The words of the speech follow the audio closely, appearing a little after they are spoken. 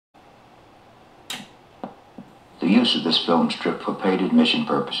use of this film strip for paid admission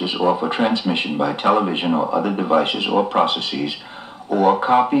purposes or for transmission by television or other devices or processes, or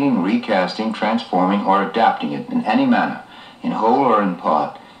copying, recasting, transforming, or adapting it in any manner, in whole or in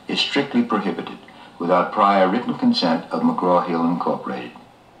part, is strictly prohibited, without prior written consent of McGraw-Hill Incorporated.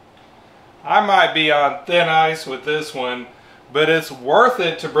 I might be on thin ice with this one, but it's worth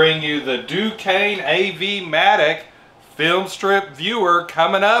it to bring you the Dukane AV Matic film strip viewer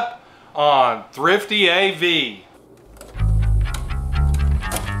coming up on ThriftyAV.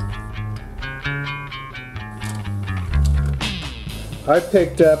 I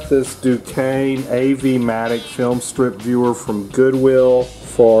picked up this Dukane AV Matic film strip viewer from Goodwill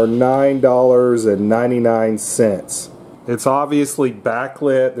for $9.99. It's obviously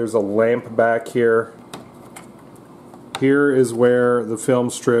backlit. There's a lamp back here. Here is where the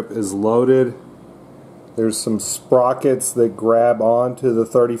film strip is loaded. There's some sprockets that grab onto the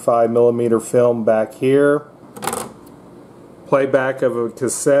 35mm film back here. Playback of a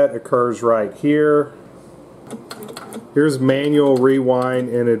cassette occurs right here. Here's manual rewind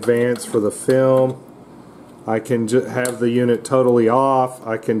in advance for the film. I can have the unit totally off.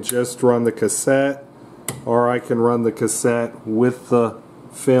 I can just run the cassette, or I can run the cassette with the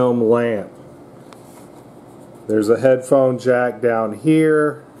film lamp. There's a headphone jack down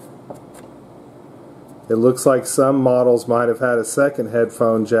here. It looks like some models might have had a second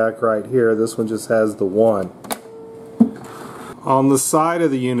headphone jack right here. This one just has the one. On the side of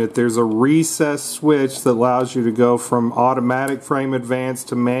the unit there's a recessed switch that allows you to go from automatic frame advance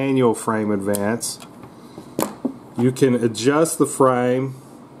to manual frame advance. You can adjust the frame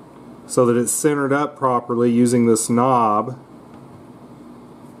so that it's centered up properly using this knob.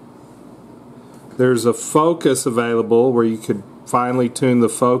 There's a focus available where you could finely tune the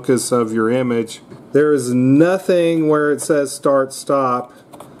focus of your image. There is nothing where it says start stop.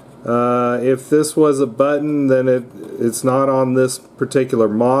 If this was a button, then it's not on this particular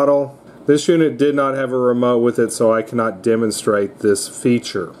model. This unit did not have a remote with it, so I cannot demonstrate this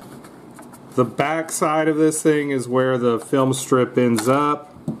feature. The back side of this thing is where the film strip ends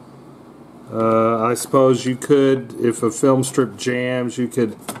up. I suppose you could, if a film strip jams, you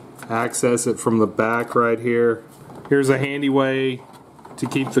could access it from the back right here. Here's a handy way to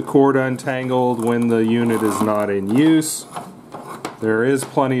keep the cord untangled when the unit is not in use. There is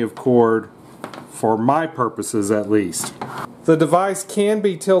plenty of cord, for my purposes at least. The device can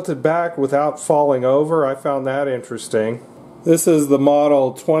be tilted back without falling over. I found that interesting. This is the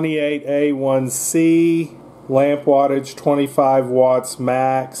model 28A1C, lamp wattage 25 watts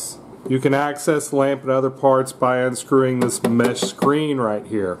max. You can access the lamp and other parts by unscrewing this mesh screen right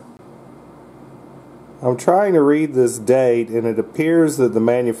here. I'm trying to read this date, and it appears that the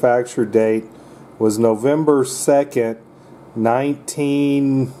manufacture date was November 2nd,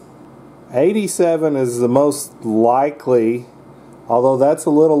 1987 is the most likely, although that's a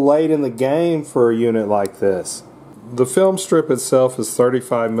little late in the game for a unit like this. The film strip itself is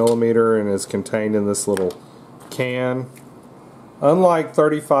 35mm and is contained in this little can. Unlike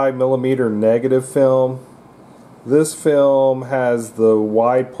 35mm negative film, this film has the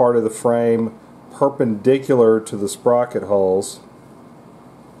wide part of the frame perpendicular to the sprocket holes.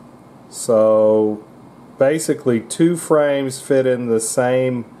 So basically two frames fit in the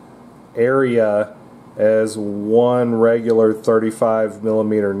same area as one regular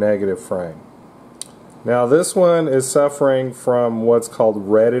 35mm negative frame. Now this one is suffering from what's called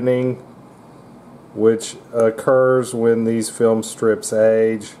reddening, which occurs when these film strips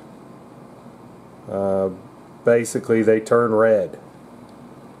age. Basically they turn red,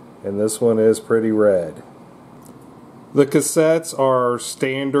 and this one is pretty red. The cassettes are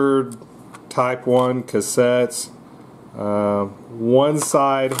standard Type 1 cassettes. One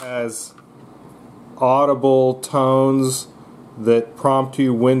side has audible tones that prompt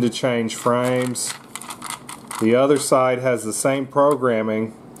you when to change frames. The other side has the same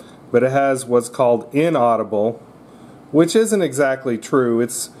programming, but it has what's called inaudible, which isn't exactly true.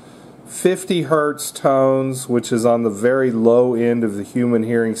 It's 50 Hertz tones, which is on the very low end of the human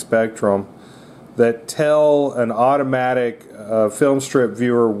hearing spectrum, that tell an automatic film strip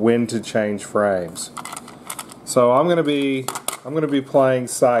viewer when to change frames. So I'm going to be playing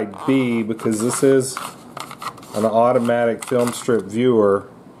side B, because this is an automatic film strip viewer,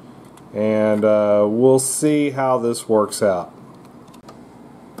 and we'll see how this works out.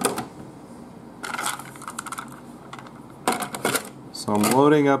 So I'm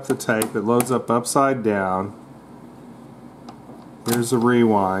loading up the tape. It loads up upside down. Here's the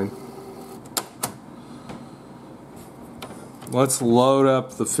rewind. Let's load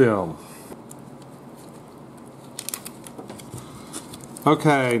up the film.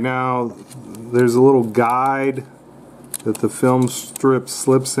 Okay, now there's a little guide that the film strip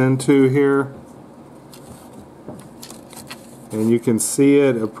slips into here. And you can see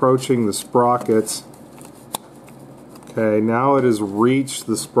it approaching the sprockets. Okay, now it has reached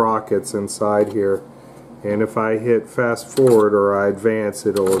the sprockets inside here. And if I hit fast forward or I advance,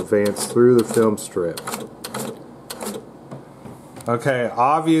 it'll advance through the film strip. Okay,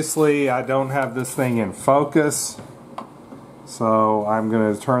 obviously I don't have this thing in focus. So I'm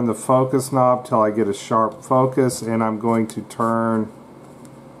going to turn the focus knob till I get a sharp focus, and I'm going to turn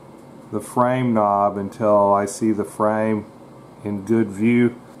the frame knob until I see the frame in good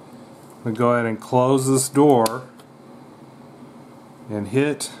view. I'm going to go ahead and close this door and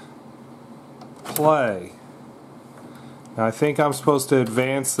hit play. Now I think I'm supposed to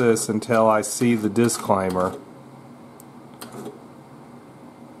advance this until I see the disclaimer.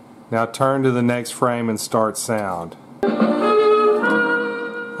 Now turn to the next frame and start sound.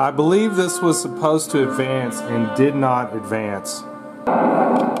 I believe this was supposed to advance and did not advance.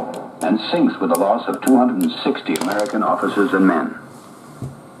 And sinks with the loss of 260 American officers and men.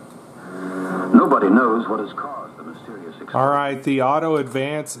 Nobody knows what has caused the mysterious explosion. Alright, the auto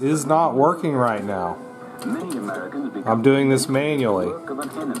advance is not working right now. Many Americans become I'm doing this manually. the work of an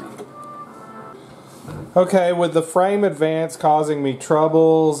enemy. Okay, with the frame advance causing me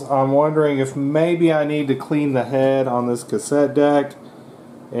troubles, I'm wondering if maybe I need to clean the head on this cassette deck.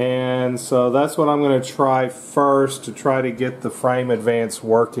 And so that's what I'm going to try first to try to get the frame advance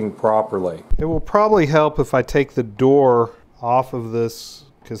working properly. It will probably help if I take the door off of this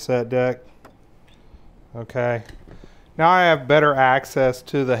cassette deck. Okay. Now I have better access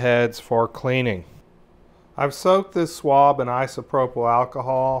to the heads for cleaning. I've soaked this swab in isopropyl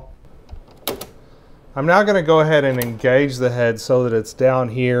alcohol. I'm now going to go ahead and engage the head so that it's down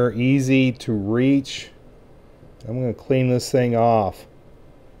here, easy to reach. I'm going to clean this thing off.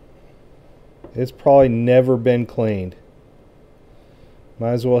 It's probably never been cleaned.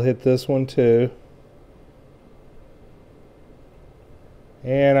 Might as well hit this one too.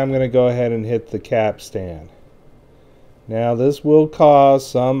 And I'm going to go ahead and hit the cap stand. Now this will cause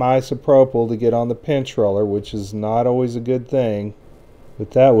some isopropyl to get on the pinch roller, which is not always a good thing.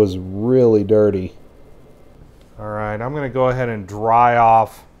 But that was really dirty. Alright, I'm going to go ahead and dry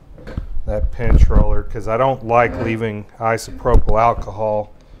off that pinch roller because I don't like leaving isopropyl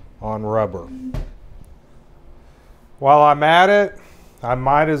alcohol on rubber. While I'm at it, I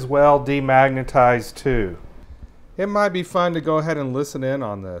might as well demagnetize too. It might be fun to go ahead and listen in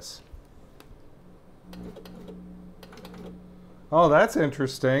on this. Oh, that's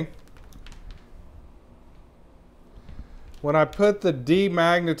interesting. When I put the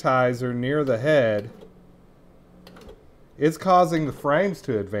demagnetizer near the head, it's causing the frames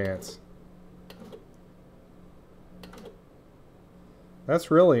to advance.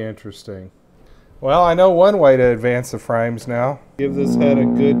 That's really interesting. Well, I know one way to advance the frames now. Give this head a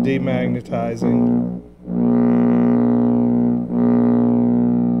good demagnetizing.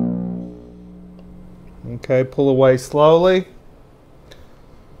 Okay, pull away slowly.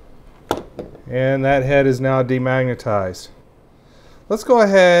 And that head is now demagnetized. Let's go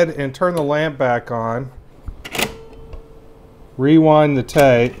ahead and turn the lamp back on. Rewind the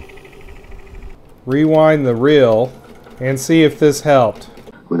tape. Rewind the reel. And see if this helped.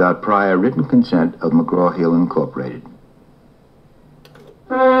 Without prior written consent of McGraw-Hill Incorporated.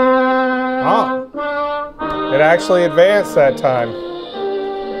 Oh, it actually advanced that time.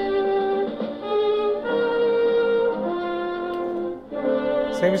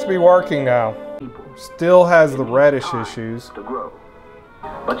 Seems to be working now. Still has the reddish issues. To grow.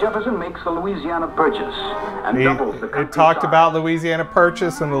 But Jefferson makes the Louisiana Purchase and doubles the country It talked size. about Louisiana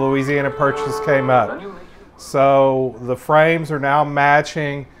Purchase, and the Louisiana Purchase came up. So the frames are now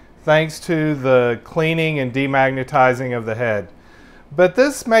matching thanks to the cleaning and demagnetizing of the head. But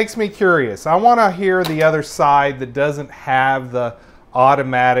this makes me curious. I want to hear the other side that doesn't have the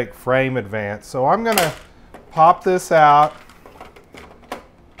automatic frame advance. So I'm going to pop this out,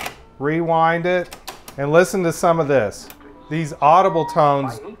 rewind it, and listen to some of this. These audible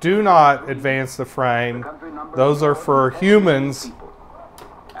tones do not advance the frame. Those are for humans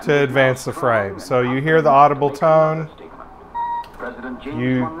to advance the frame. So you hear the audible tone,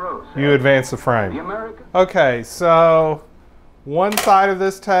 you advance the frame. Okay, so one side of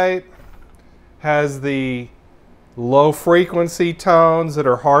this tape has the low frequency tones that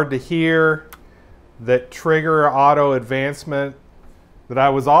are hard to hear, that trigger auto advancement, that I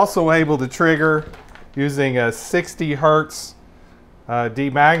was also able to trigger using a 60 hertz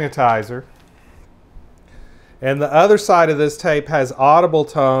demagnetizer. And the other side of this tape has audible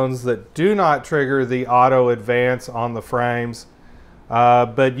tones that do not trigger the auto advance on the frames,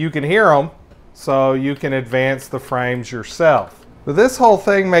 but you can hear them. so you can advance the frames yourself. But this whole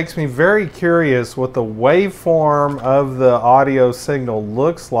thing makes me very curious what the waveform of the audio signal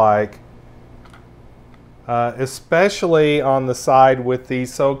looks like, especially on the side with the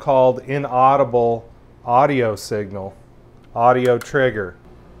so-called inaudible audio signal, audio trigger.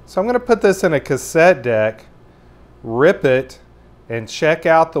 So I'm going to put this in a cassette deck, rip it, and check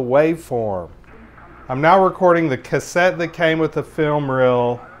out the waveform. I'm now recording the cassette that came with the film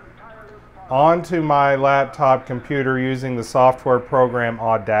reel onto my laptop computer using the software program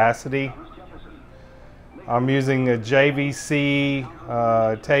Audacity. I'm using a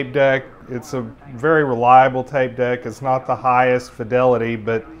JVC tape deck. It's a very reliable tape deck. It's not the highest fidelity,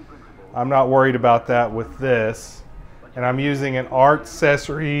 but I'm not worried about that with this. And I'm using an Art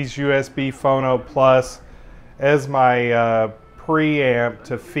Accessories USB Phono Plus as my preamp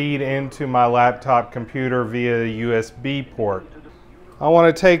to feed into my laptop computer via a USB port. I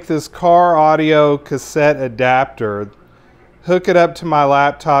want to take this car audio cassette adapter, hook it up to my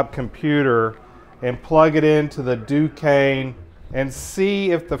laptop computer, and plug it into the Dukane and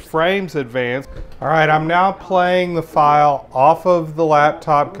see if the frames advance. Alright, I'm now playing the file off of the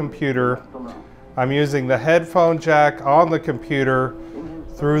laptop computer. I'm using the headphone jack on the computer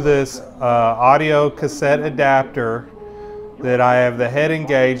through this audio cassette adapter that I have the head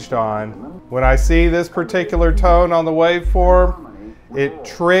engaged on. When I see this particular tone on the waveform, it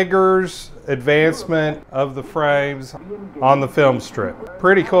triggers advancement of the frames on the film strip.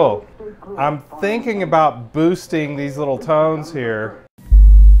 Pretty cool. I'm thinking about boosting these little tones here,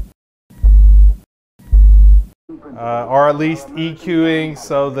 or at least EQing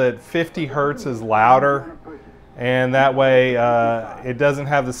so that 50 Hertz is louder, and that way it doesn't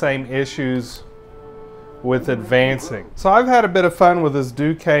have the same issues with advancing. So I've had a bit of fun with this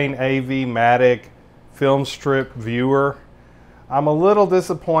Dukane AV Matic film strip viewer. I'm a little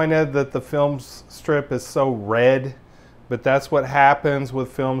disappointed that the film strip is so red, but that's what happens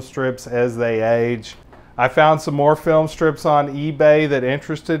with film strips as they age. I found some more film strips on eBay that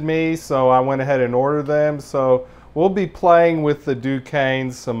interested me, so I went ahead and ordered them. So we'll be playing with the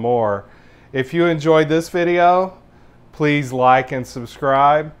Dukanes some more. If you enjoyed this video, please like and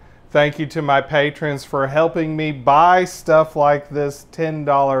subscribe. Thank you to my patrons for helping me buy stuff like this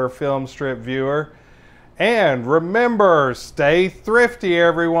 $10 film strip viewer. And remember, stay thrifty,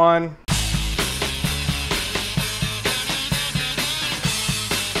 everyone.